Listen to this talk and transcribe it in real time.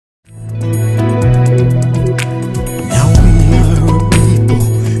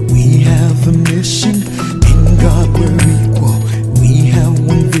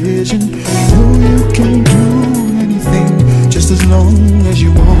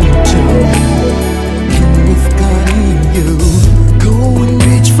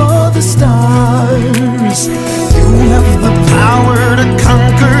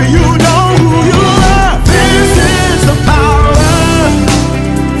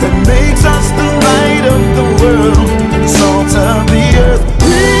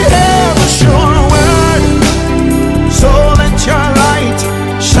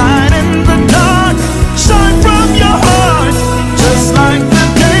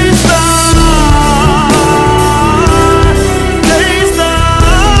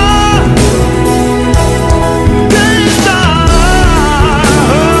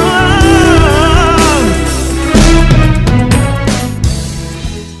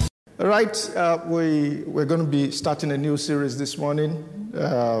All right, we're going to be starting a new series this morning.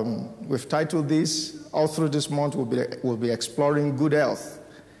 We've titled this, all through this month, we'll be exploring good health.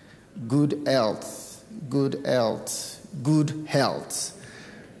 Good health, good health, good health.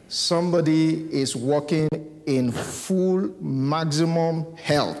 Somebody is walking in full maximum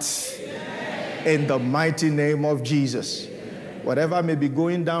health in the mighty name of Jesus. Whatever may be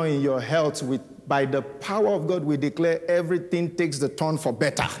going down in your health, by the power of God, we declare everything takes the turn for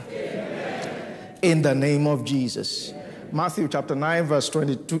better. In the name of Jesus. Matthew chapter 9, verse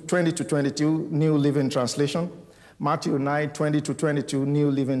 20 to 22, New Living Translation. Matthew 9, 20 to 22,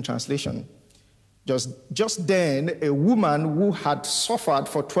 New Living Translation. Just then, a woman who had suffered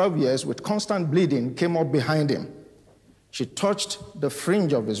for 12 years with constant bleeding came up behind him. She touched the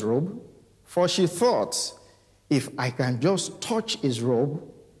fringe of his robe, for she thought, if I can just touch his robe,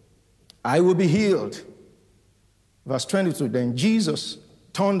 I will be healed. Verse 22, then Jesus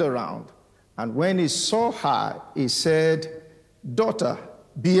turned around, and when he saw her, he said, daughter,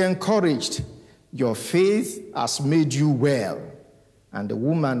 be encouraged. Your faith has made you well. And the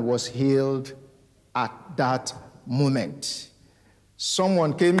woman was healed at that moment.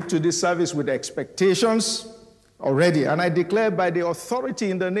 Someone came to this service with expectations already, and I declare by the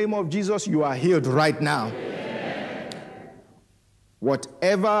authority in the name of Jesus, you are healed right now. Amen.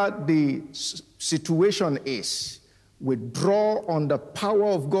 Whatever the situation is, we draw on the power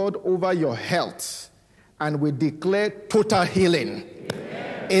of God over your health, and we declare total healing.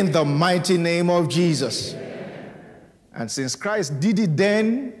 Amen. In the mighty name of Jesus. Amen. And since Christ did it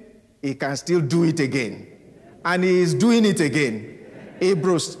then, he can still do it again. And he is doing it again.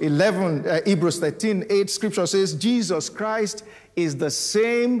 Hebrews 13, 8, scripture says, Jesus Christ is the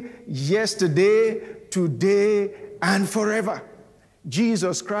same yesterday, today, and forever.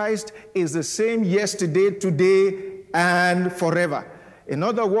 Jesus Christ is the same yesterday, today, and forever. In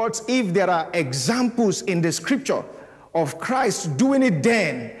other words, if there are examples in the scripture of Christ doing it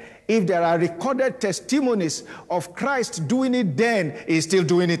then, if there are recorded testimonies of Christ doing it then, he's still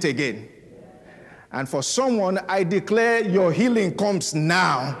doing it again. And for someone, I declare your healing comes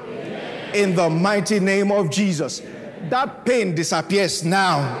now. Amen. In the mighty name of Jesus. Amen. That pain disappears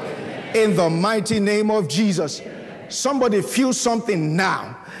now. Amen. In the mighty name of Jesus. Amen. Somebody feels something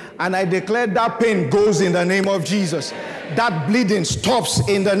now. And I declare that pain goes in the name of Jesus. That bleeding stops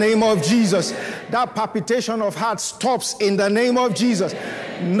in the name of Jesus. That palpitation of heart stops in the name of Jesus.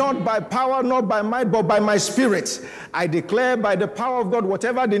 Not by power, not by might, but by my spirit. I declare by the power of God,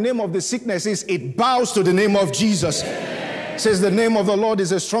 whatever the name of the sickness is, it bows to the name of Jesus. Says the name of the Lord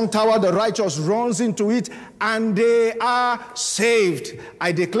is a strong tower, the righteous runs into it, and they are saved.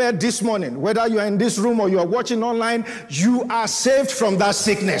 I declare this morning, whether you are in this room or you are watching online, you are saved from that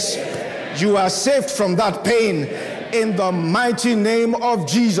sickness. You are saved from that pain. In the mighty name of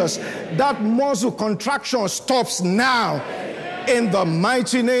Jesus. That muscle contraction stops now. In the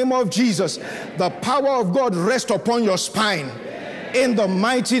mighty name of Jesus. The power of God rests upon your spine. In the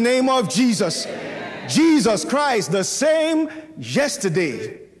mighty name of Jesus. Jesus Christ, the same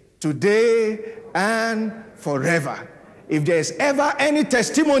yesterday, today, and forever. If there is ever any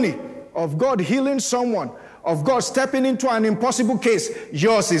testimony of God healing someone, of God stepping into an impossible case,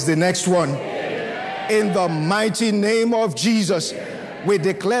 yours is the next one. In the mighty name of Jesus, we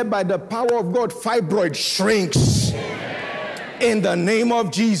declare by the power of God, fibroid shrinks. In the name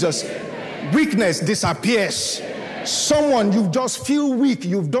of Jesus, weakness disappears. Someone, you just feel weak.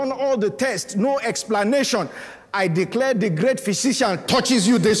 You've done all the tests, no explanation. I declare the great physician touches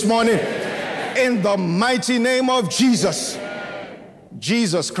you this morning. In the mighty name of Jesus.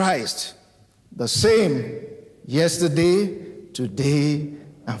 Jesus Christ, the same yesterday, today,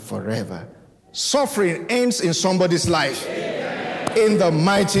 and forever. Suffering ends in somebody's life. In the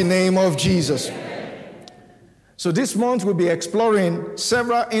mighty name of Jesus. So this month we'll be exploring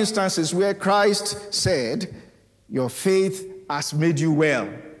several instances where Christ said, your faith has made you well.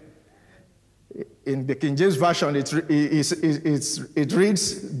 In the King James Version, it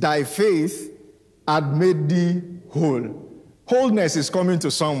reads, thy faith had made thee whole. Wholeness is coming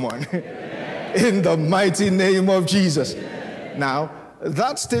to someone. In the mighty name of Jesus. Now,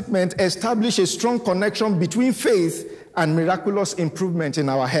 that statement established a strong connection between faith and miraculous improvement in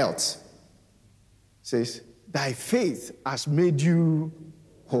our health. It says, thy faith has made you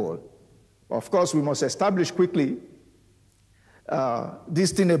whole. Of course, we must establish quickly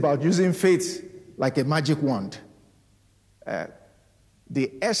this thing about using faith like a magic wand.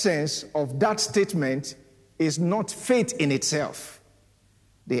 The essence of that statement is not faith in itself.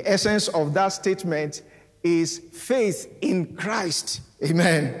 The essence of that statement is faith in Christ.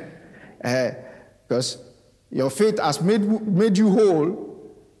 Amen. Because your faith has made you whole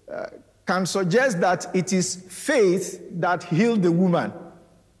can suggest that it is faith that healed the woman.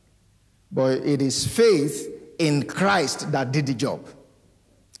 But it is faith in Christ that did the job.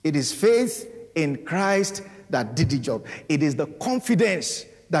 It is faith in Christ that did the job. It is the confidence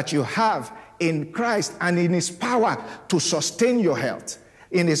that you have in Christ and in his power to sustain your health,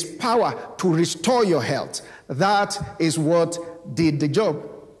 in his power to restore your health. That is what did the job.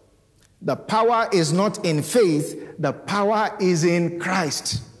 The power is not in faith, the power is in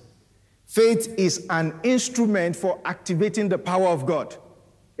Christ. Faith is an instrument for activating the power of God.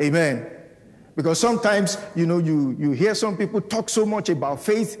 Amen. Because sometimes, you hear some people talk so much about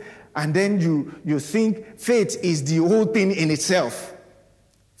faith, and then you think faith is the whole thing in itself.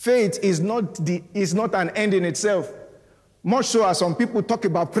 Faith is not an end in itself. Much so as some people talk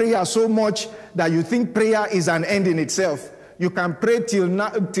about prayer so much that you think prayer is an end in itself. You can pray till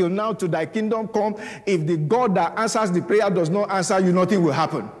now to thy kingdom come. If the God that answers the prayer does not answer you, nothing will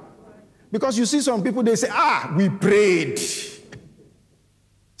happen. Because you see some people, they say, we prayed.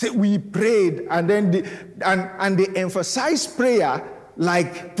 Say, we prayed. And then they emphasize prayer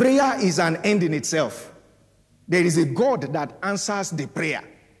like prayer is an end in itself. There is a God that answers the prayer.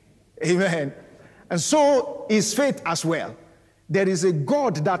 Amen. And so is faith as well. There is a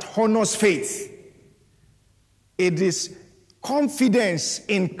God that honors faith. It is confidence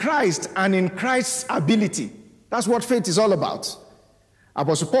in Christ and in Christ's ability. That's what faith is all about.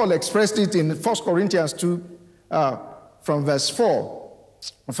 Apostle Paul expressed it in 1 Corinthians 2 from verse 4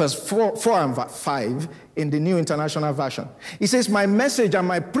 and 5 in the New International Version. He says, my message and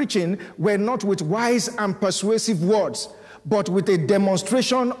my preaching were not with wise and persuasive words, but with a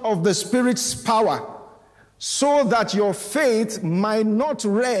demonstration of the Spirit's power, so that your faith might not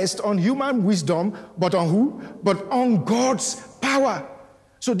rest on human wisdom, but on who? But on God's power.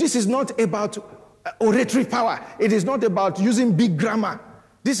 So this is not about oratory power. It is not about using big grammar.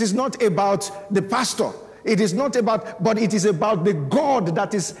 This is not about the pastor. It is not about, but it is about the God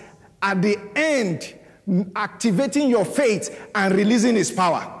that is at the end activating your faith and releasing his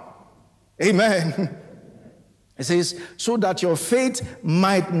power. Amen. It says, so that your faith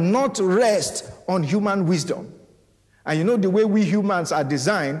might not rest on human wisdom. And the way we humans are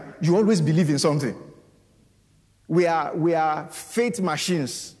designed, you always believe in something. We are faith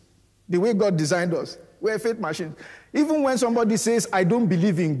machines. The way God designed us, we are faith machines. Even when somebody says, I don't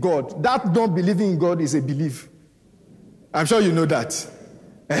believe in God, that don't believe in God is a belief. I'm sure you know that.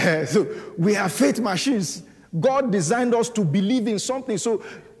 So we are faith machines. God designed us to believe in something. So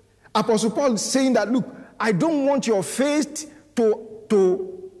Apostle Paul is saying that, look, I don't want your faith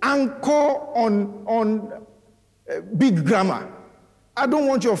to anchor on big grammar. I don't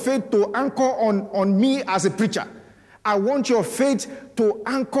want your faith to anchor on me as a preacher. I want your faith to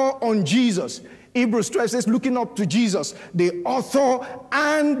anchor on Jesus. Hebrews 12 says, looking up to Jesus, the author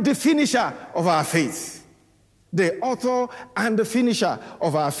and the finisher of our faith. The author and the finisher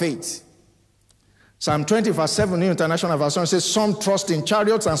of our faith. Psalm 20 verse 7, New International Version says, some trust in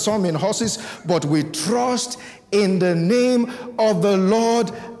chariots and some in horses, but we trust in the name of the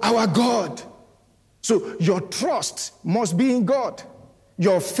Lord our God. So your trust must be in God.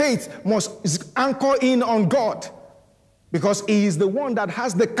 Your faith must anchor in on God, because he is the one that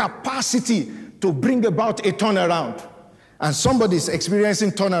has the capacity to bring about a turnaround. And somebody is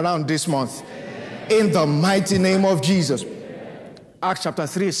experiencing turnaround this month. In the mighty name of Jesus. Acts chapter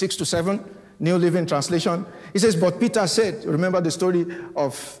 3, 6-7, New Living Translation. It says, but Peter said, remember the story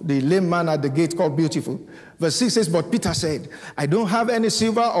of the lame man at the gate called Beautiful. Verse 6 says, but Peter said, I don't have any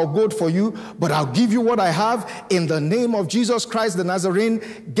silver or gold for you, but I'll give you what I have. In the name of Jesus Christ the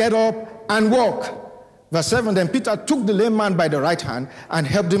Nazarene, get up and walk. Verse 7, then Peter took the lame man by the right hand and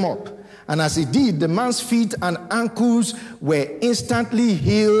helped him up. And as he did, the man's feet and ankles were instantly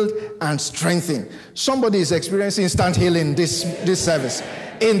healed and strengthened. Somebody is experiencing instant healing this service.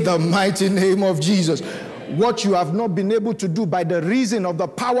 In the mighty name of Jesus. What you have not been able to do by the reason of the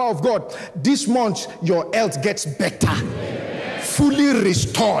power of God, this month your health gets better. Fully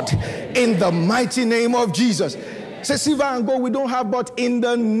restored. In the mighty name of Jesus. Say, silver and gold we don't have, but in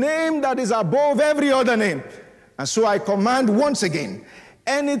the name that is above every other name. And so I command once again,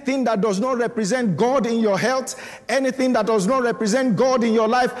 anything that does not represent God in your health, anything that does not represent God in your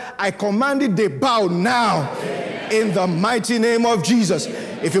life, I command it, they bow now. In the mighty name of Jesus.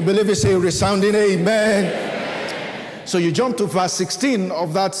 If you believe it, say resounding amen. So you jump to verse 16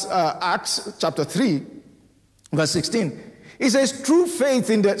 of that Acts chapter 3, verse 16. It says, true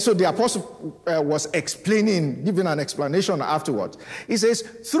faith in the... So the apostle was explaining, giving an explanation afterwards. He says,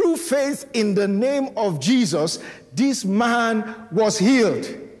 through faith in the name of Jesus, this man was healed.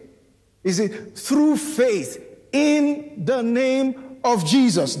 He said, through faith in the name of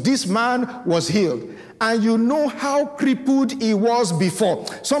Jesus, this man was healed. And you know how crippled he was before.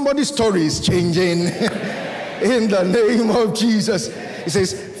 Somebody's story is changing in the name of Jesus. It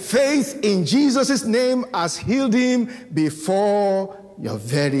says, faith in Jesus' name has healed him before your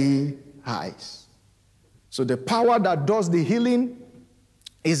very eyes. So the power that does the healing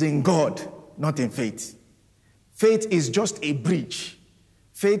is in God, not in faith. Faith is just a bridge.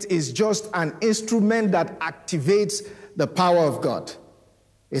 Faith is just an instrument that activates the power of God.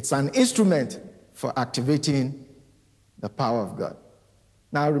 It's an instrument for activating the power of God.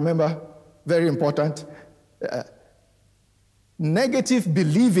 Now remember, very important, negative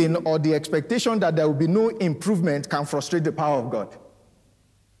believing or the expectation that there will be no improvement can frustrate the power of God.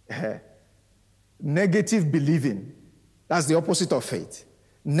 Negative believing, that's the opposite of faith.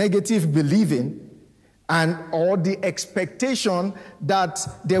 Negative believing or the expectation that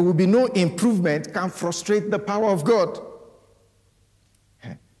there will be no improvement can frustrate the power of God.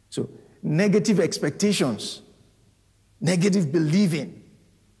 So, negative expectations, negative believing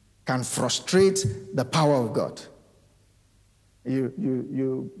can frustrate the power of God.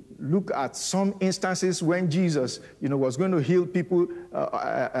 You look at some instances when Jesus, was going to heal people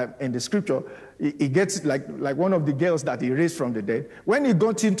in the scripture. He gets like one of the girls that he raised from the dead. When he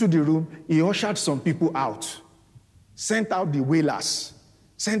got into the room, he ushered some people out, sent out the wailers,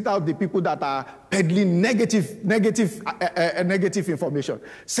 sent out the people that are peddling negative information,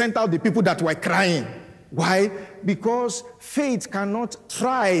 sent out the people that were crying. Why? Because faith cannot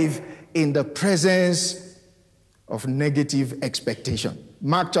thrive in the presence of negative expectation.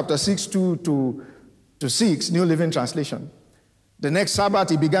 Mark chapter 6, 2-6, New Living Translation. The next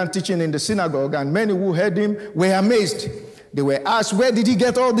Sabbath, he began teaching in the synagogue, and many who heard him were amazed. They were asked, where did he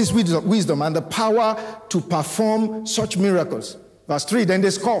get all this wisdom and the power to perform such miracles? Verse 3, then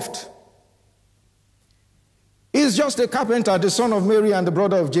they scoffed. He's just a carpenter, the son of Mary and the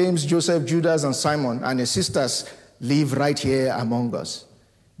brother of James, Joseph, Judas, and Simon, and his sisters live right here among us.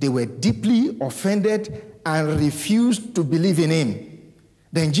 They were deeply offended and refused to believe in him.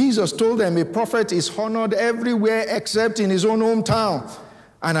 Then Jesus told them, a prophet is honored everywhere except in his own hometown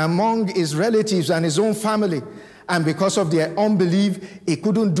and among his relatives and his own family. And because of their unbelief, he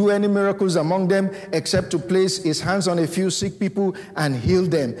couldn't do any miracles among them except to place his hands on a few sick people and heal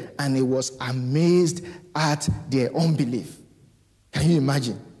them. And he was amazed at their unbelief. Can you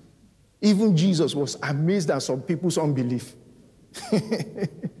imagine? Even Jesus was amazed at some people's unbelief.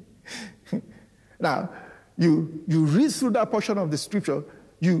 Now, you read through that portion of the scripture,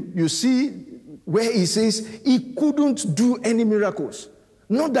 you see where he says he couldn't do any miracles.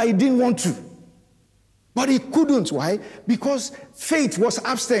 Not that he didn't want to, but he couldn't. Why? Because faith was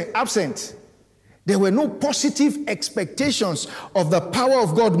absent. There were no positive expectations of the power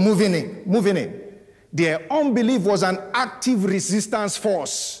of God moving in. Their unbelief was an active resistance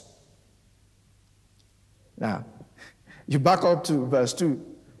force. Now, you back up to verse 2.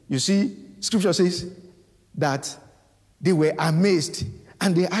 You see, scripture says that they were amazed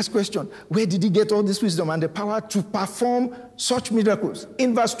and they asked question, where did he get all this wisdom and the power to perform such miracles?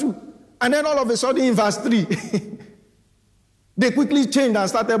 In verse 2. And then all of a sudden in verse 3, they quickly changed and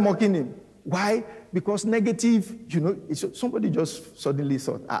started mocking him. Why? Because negative, somebody just suddenly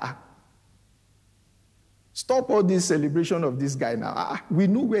thought, stop all this celebration of this guy now. We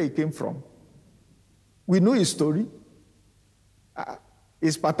know where he came from. We know his story.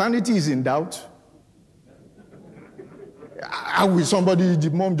 His paternity is in doubt. How will the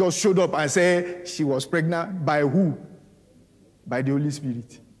mom just showed up and say she was pregnant by who? By the Holy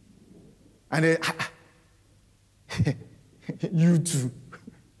Spirit. And then, you too.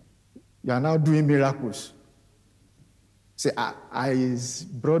 You are now doing miracles. Say, his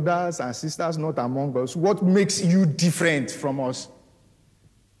brothers and sisters not among us. What makes you different from us?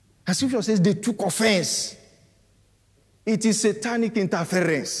 And scripture says they took offense. It is satanic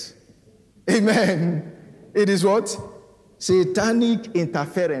interference. Amen. It is what? Satanic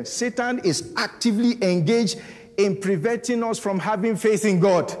interference. Satan is actively engaged in preventing us from having faith in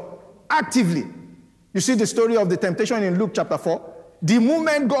God. Actively. You see the story of the temptation in Luke chapter 4? The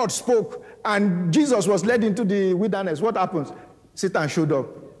moment God spoke and Jesus was led into the wilderness, what happens? Satan showed up.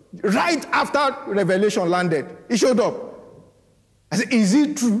 Right after revelation landed, he showed up. I said, is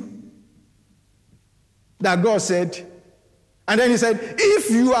it true that God said? And then he said,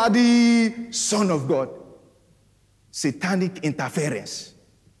 if you are the Son of God, satanic interference.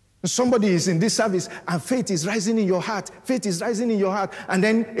 Somebody is in this service and faith is rising in your heart. Faith is rising in your heart. And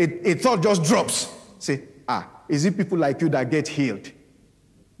then a thought just drops. Say, is it people like you that get healed?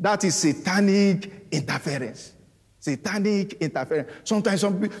 That is satanic interference. Satanic interference. Sometimes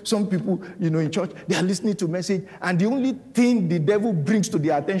some people, in church, they are listening to message, and the only thing the devil brings to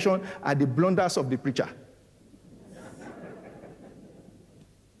their attention are the blunders of the preacher.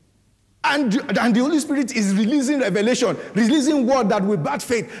 And the Holy Spirit is releasing revelation, releasing word that will birth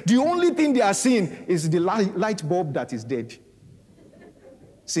faith. The only thing they are seeing is the light bulb that is dead.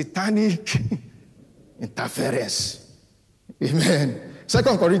 Satanic interference. Amen. 2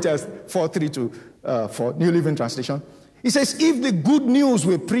 Corinthians 4:3-4, New Living Translation. It says, if the good news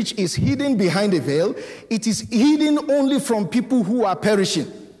we preach is hidden behind a veil, it is hidden only from people who are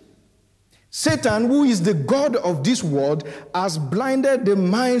perishing. Satan, who is the god of this world, has blinded the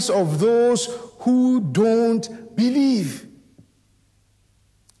minds of those who don't believe.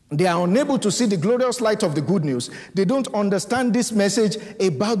 They are unable to see the glorious light of the good news. They don't understand this message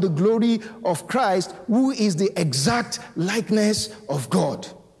about the glory of Christ, who is the exact likeness of God.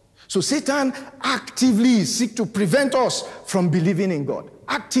 So Satan actively seeks to prevent us from believing in God.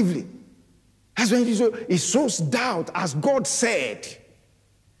 Actively. That's when he sows doubt, as God said.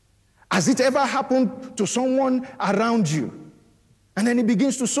 Has it ever happened to someone around you? And then he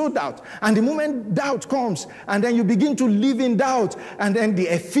begins to sow doubt. And the moment doubt comes, and then you begin to live in doubt, and then the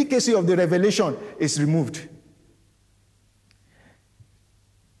efficacy of the revelation is removed.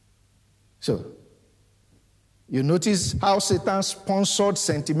 So, you notice how Satan sponsored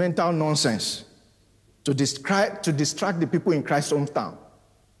sentimental nonsense to distract the people in Christ's hometown.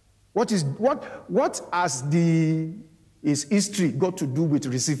 What has his history got to do with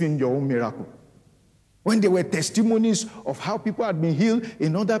receiving your own miracle? When there were testimonies of how people had been healed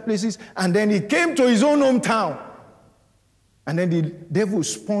in other places, and then he came to his own hometown, and then the devil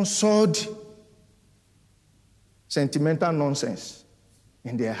sponsored sentimental nonsense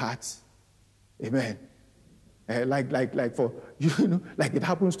in their hearts. Amen. Like it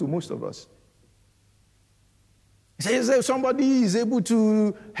happens to most of us. He says if somebody is able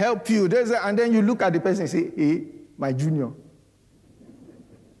to help you, and then you look at the person and say, hey, my junior.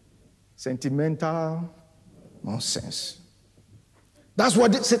 Sentimental nonsense. That's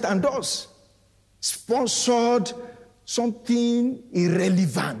what Satan does. Sponsored something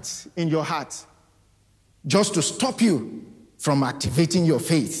irrelevant in your heart just to stop you from activating your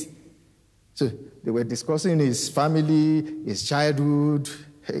faith. So they were discussing his family, his childhood.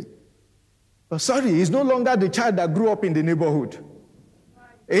 Hey. But sorry, he's no longer the child that grew up in the neighborhood.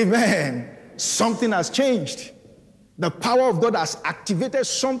 Amen. Something has changed. The power of God has activated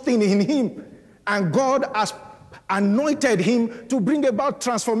something in him, and God has anointed him to bring about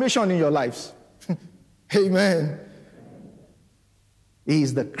transformation in your lives. Amen. He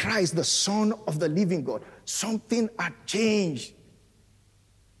is the Christ, the Son of the living God. Something had changed.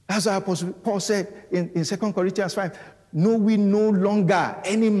 That's why Apostle Paul said in 2 Corinthians 5, no, we no longer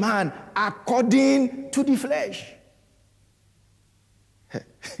any man according to the flesh.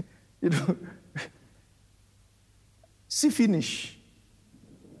 See finish.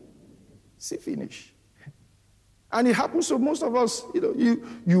 And it happens to most of us.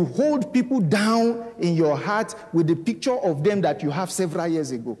 You hold people down in your heart with the picture of them that you have several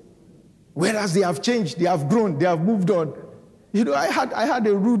years ago. Whereas they have changed, they have grown, they have moved on. I had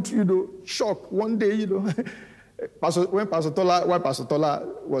a rude, shock one day, when Pastor Tola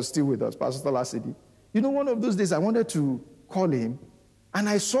was still with us, Pastor Tola said, one of those days I wanted to call him, and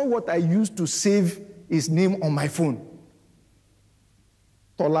I saw what I used to save his name on my phone.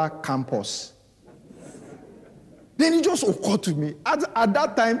 Tola Campus. Then it just occurred to me. At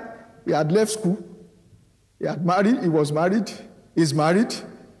that time, he had left school. He had married. He was married. He's married.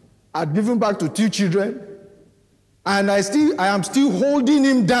 I'd given back to 2 children. And I am still holding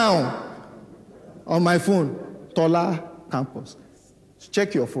him down on my phone. Tola Campus.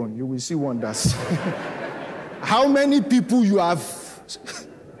 Check your phone. You will see wonders. How many people you have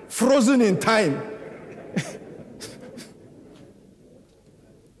frozen in time?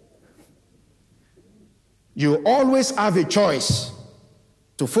 You always have a choice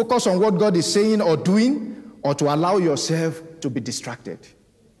to focus on what God is saying or doing, or to allow yourself to be distracted.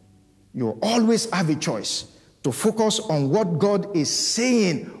 You always have a choice to focus on what God is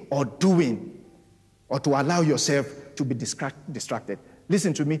saying or doing, or to allow yourself to be distracted.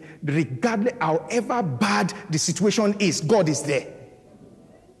 Listen to me. Regardless, however bad the situation is, God is there.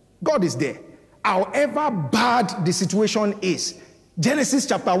 God is there. However bad the situation is. Genesis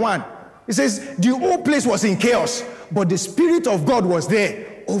chapter 1. It says, the whole place was in chaos, but the Spirit of God was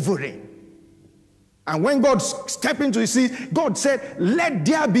there over it. And when God stepped into the sea, God said, let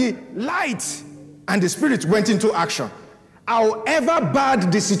there be light. And the Spirit went into action. However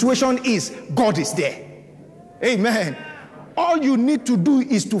bad the situation is, God is there. Amen. All you need to do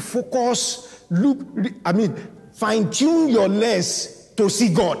is to focus, Fine-tune your lens to see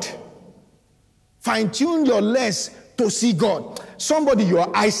God. Fine-tune your lens to see God. Somebody,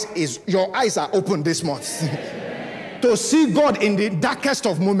 your eyes are open this month to see God in the darkest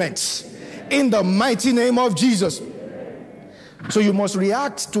of moments. In the mighty name of Jesus. So you must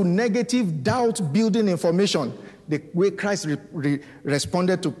react to negative doubt-building information the way Christ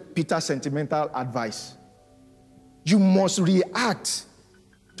responded to Peter's sentimental advice. You must react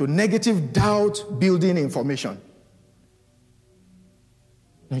to negative doubt-building information.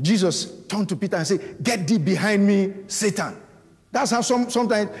 Now, Jesus turned to Peter and said, "Get thee behind me, Satan." That's how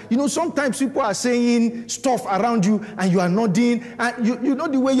sometimes people are saying stuff around you and you are nodding. And you know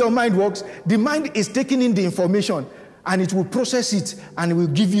the way your mind works. The mind is taking in the information and it will process it and it will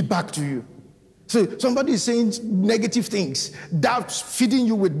give it back to you. So somebody is saying negative things, feeding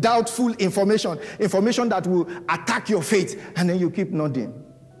you with doubtful information that will attack your faith, and then you keep nodding.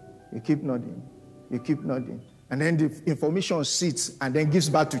 You keep nodding. You keep nodding. And then the information sits and then gives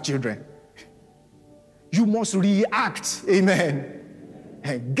back to children. You must react. Amen.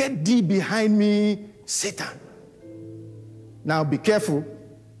 And get thee behind me, Satan. Now be careful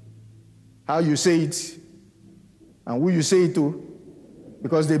how you say it and who you say it to,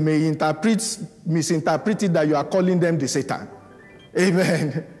 because they may misinterpret it that you are calling them the Satan.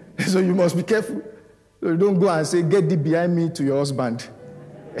 Amen. So you must be careful. So you don't go and say, "Get thee behind me" to your husband.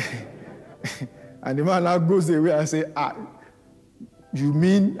 And the man now goes away and say, "You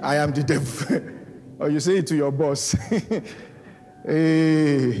mean I am the devil?" Or you say it to your boss.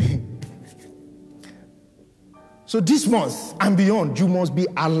 Hey. So this month and beyond, you must be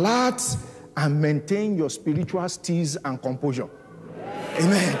alert and maintain your spiritual steeze and composure.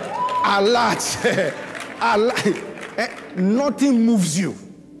 Amen. Alert. Alert. Nothing moves you.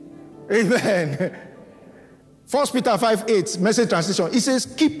 Amen. 1 Peter 5:8, Message translation. It says,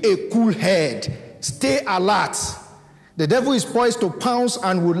 "Keep a cool head. Stay alert. The devil is poised to pounce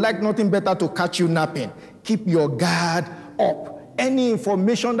and would like nothing better to catch you napping. Keep your guard up." Any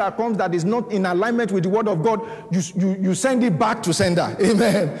information that comes that is not in alignment with the word of God, you send it back to sender.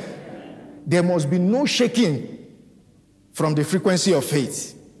 Amen. There must be no shaking from the frequency of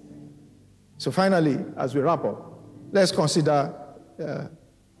faith. So finally, as we wrap up, let's consider a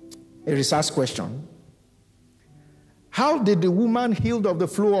research question. How did the woman healed of the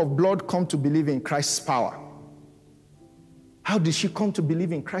flow of blood come to believe in Christ's power? How did she come to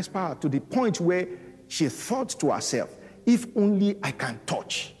believe in Christ's power to the point where she thought to herself, "If only I can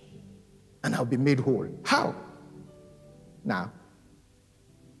touch and I'll be made whole"? How? Now,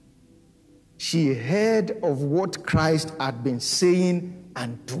 she heard of what Christ had been saying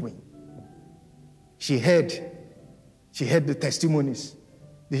and doing. She heard the testimonies.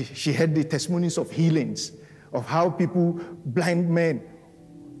 She heard the testimonies of healings, of how people, blind men,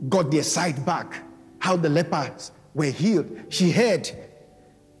 got their sight back, how the lepers were healed. She heard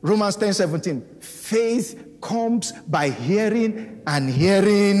Romans 10:17, faith comes by hearing and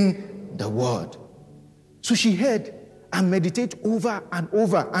hearing the word. So she heard and meditated over and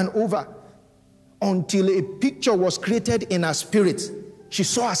over and over until a picture was created in her spirit. She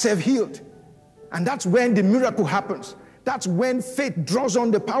saw herself healed. And that's when the miracle happens. That's when faith draws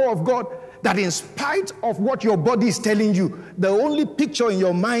on the power of God, that in spite of what your body is telling you, the only picture in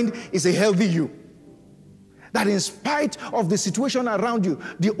your mind is a healthy you. That in spite of the situation around you,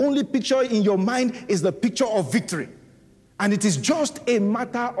 the only picture in your mind is the picture of victory. And it is just a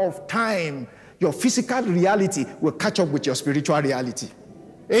matter of time. Your physical reality will catch up with your spiritual reality.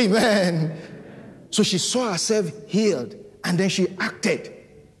 Amen. So she saw herself healed, and then she acted.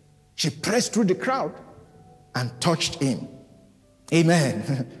 She pressed through the crowd and touched him.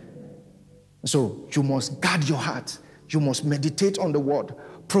 Amen. So you must guard your heart. You must meditate on the word.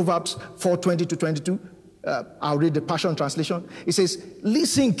 Proverbs 4:20-22. I'll read the Passion Translation. It says,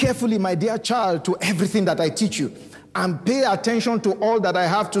 "Listen carefully, my dear child, to everything that I teach you, and pay attention to all that I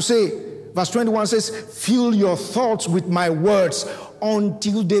have to say." Verse 21 says, "Fill your thoughts with my words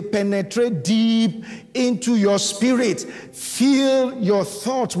until they penetrate deep into your spirit." Fill your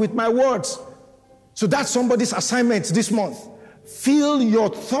thoughts with my words. So that's somebody's assignment this month. Fill your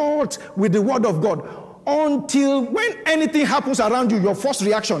thoughts with the word of God until when anything happens around you, your first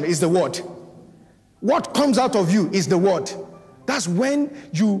reaction is the word. What comes out of you is the word. That's when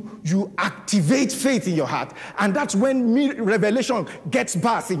you activate faith in your heart. And that's when revelation gets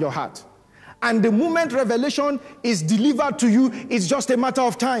birth in your heart. And the moment revelation is delivered to you, it's just a matter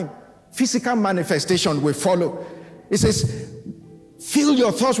of time. Physical manifestation will follow. It says, "Fill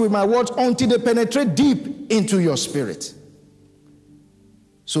your thoughts with my words until they penetrate deep into your spirit."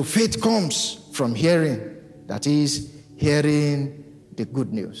 So faith comes from hearing. That is, hearing the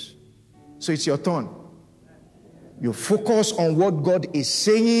good news. So it's your turn. You focus on what God is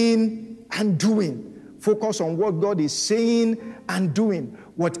saying and doing. Focus on what God is saying and doing.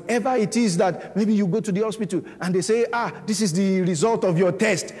 Whatever it is that maybe you go to the hospital and they say, this is the result of your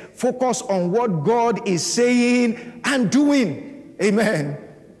test. Focus on what God is saying and doing. Amen.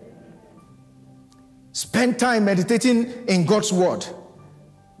 Spend time meditating in God's word.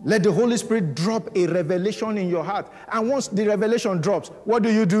 Let the Holy Spirit drop a revelation in your heart. And once the revelation drops, what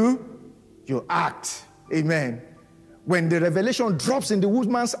do? You act. Amen. When the revelation drops in the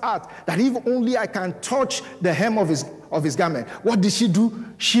woman's heart, that if only I can touch the hem of his garment, what did she do?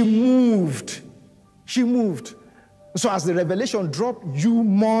 She moved. She moved. So as the revelation dropped, you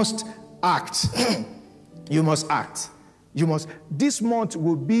must act. You must act. You must. This month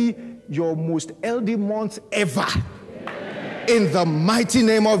will be your most healthy month ever. In the mighty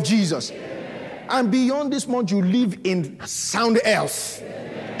name of Jesus. And beyond this month, you live in sound health.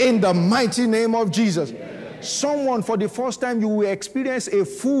 In the mighty name of Jesus. Someone, for the first time, you will experience a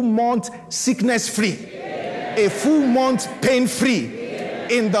full month sickness-free. A full month pain-free.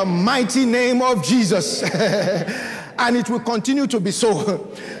 In the mighty name of Jesus. And it will continue to be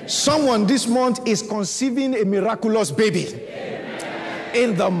so. Someone this month is conceiving a miraculous baby.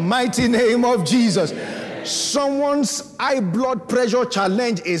 In the mighty name of Jesus. Someone's high blood pressure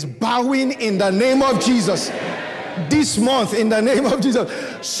challenge is bowing in the name of Jesus. This month, in the name of Jesus.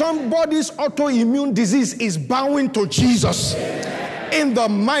 Somebody's autoimmune disease is bowing to Jesus. In the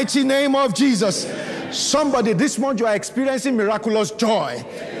mighty name of Jesus. Somebody this month, you are experiencing miraculous joy,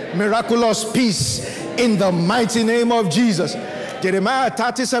 miraculous peace. In the mighty name of Jesus. Jeremiah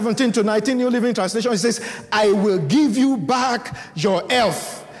 30:17-19, New Living Translation, it says, I will give you back your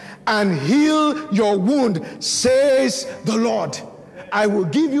health and heal your wound, says the Lord. I will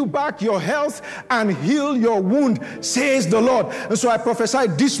give you back your health and heal your wound, says the Lord. And so I prophesy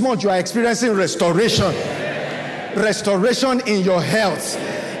this month you are experiencing restoration. Restoration in your health.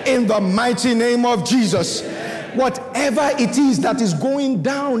 In the mighty name of Jesus. Whatever it is that is going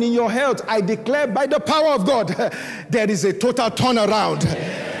down in your health, I declare by the power of God, there is a total turnaround.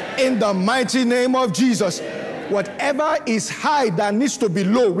 In the mighty name of Jesus. Whatever is high that needs to be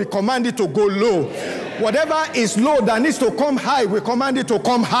low, we command it to go low. Whatever is low that needs to come high, we command it to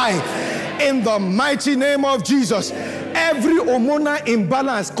come high. In the mighty name of Jesus. Every hormonal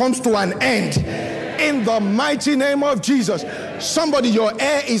imbalance comes to an end. In the mighty name of Jesus. Somebody, your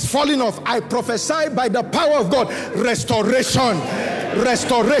hair is falling off. I prophesy by the power of God, restoration.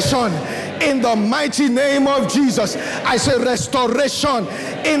 Restoration. In the mighty name of Jesus. I say restoration.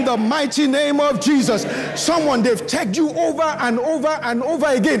 In the mighty name of Jesus. Someone, they've checked you over and over and over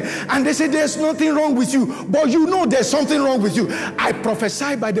again, and they say there's nothing wrong with you, but you know there's something wrong with you. I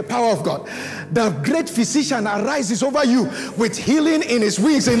prophesy by the power of God. The great physician arises over you with healing in his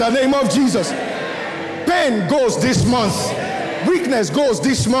wings in the name of Jesus. Pain goes this month. Weakness goes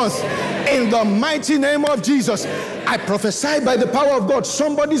this month. In the mighty name of Jesus. I prophesy by the power of God,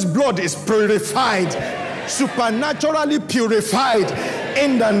 somebody's blood is purified, supernaturally purified.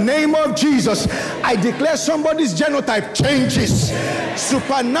 In the name of Jesus, I declare somebody's genotype changes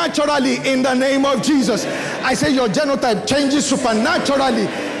supernaturally in the name of Jesus. I say your genotype changes supernaturally.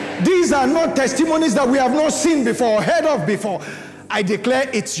 These are not testimonies that we have not seen before or heard of before. I declare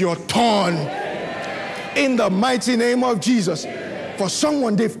it's your turn in the mighty name of Jesus. For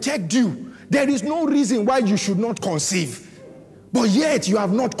someone, they've checked you. There is no reason why you should not conceive, but yet you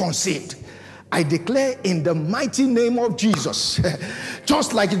have not conceived. I declare in the mighty name of Jesus,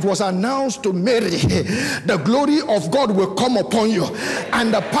 just like it was announced to Mary, the glory of God will come upon you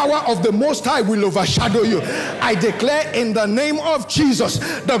and the power of the Most High will overshadow you. I declare in the name of Jesus,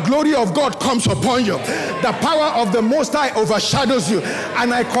 the glory of God comes upon you. The power of the Most High overshadows you.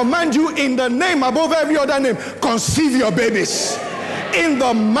 And I command you in the name above every other name, conceive your babies. In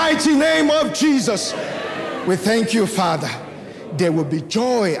the mighty name of Jesus, we thank you, Father. There will be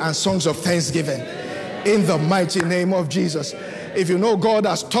joy and songs of thanksgiving in the mighty name of Jesus. If you know God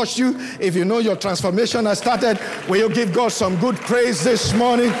has touched you, if you know your transformation has started, will you give God some good praise this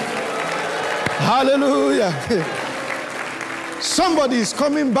morning? Hallelujah. Somebody is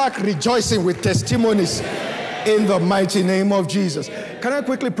coming back rejoicing with testimonies in the mighty name of Jesus. Can I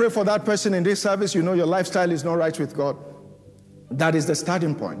quickly pray for that person in this service? You know your lifestyle is not right with God. That is the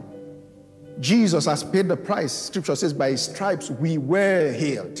starting point. Jesus has paid the price. Scripture says by his stripes we were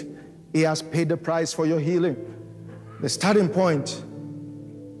healed. He has paid the price for your healing. The starting point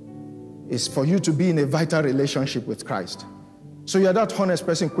is for you to be in a vital relationship with Christ. So you're that honest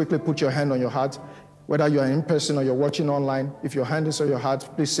person, quickly put your hand on your heart. Whether you're in person or you're watching online, if your hand is on your heart,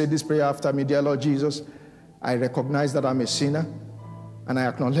 please say this prayer after me. Dear Lord Jesus, I recognize that I'm a sinner and I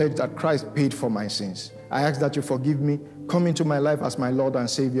acknowledge that Christ paid for my sins. I ask that you forgive me. Come into my life as my Lord and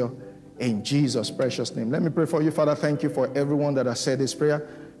Savior. In Jesus' precious name. Let me pray for you, Father. Thank you for everyone that has said this prayer.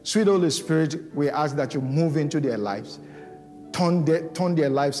 Sweet Holy Spirit, we ask that you move into their lives. Turn their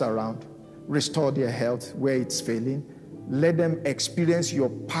lives around. Restore their health where it's failing. Let them experience your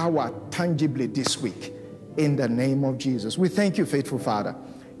power tangibly this week. In the name of Jesus. We thank you, faithful Father.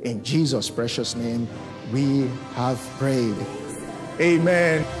 In Jesus' precious name, we have prayed.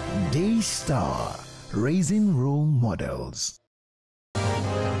 Amen. Daystar, raising role models.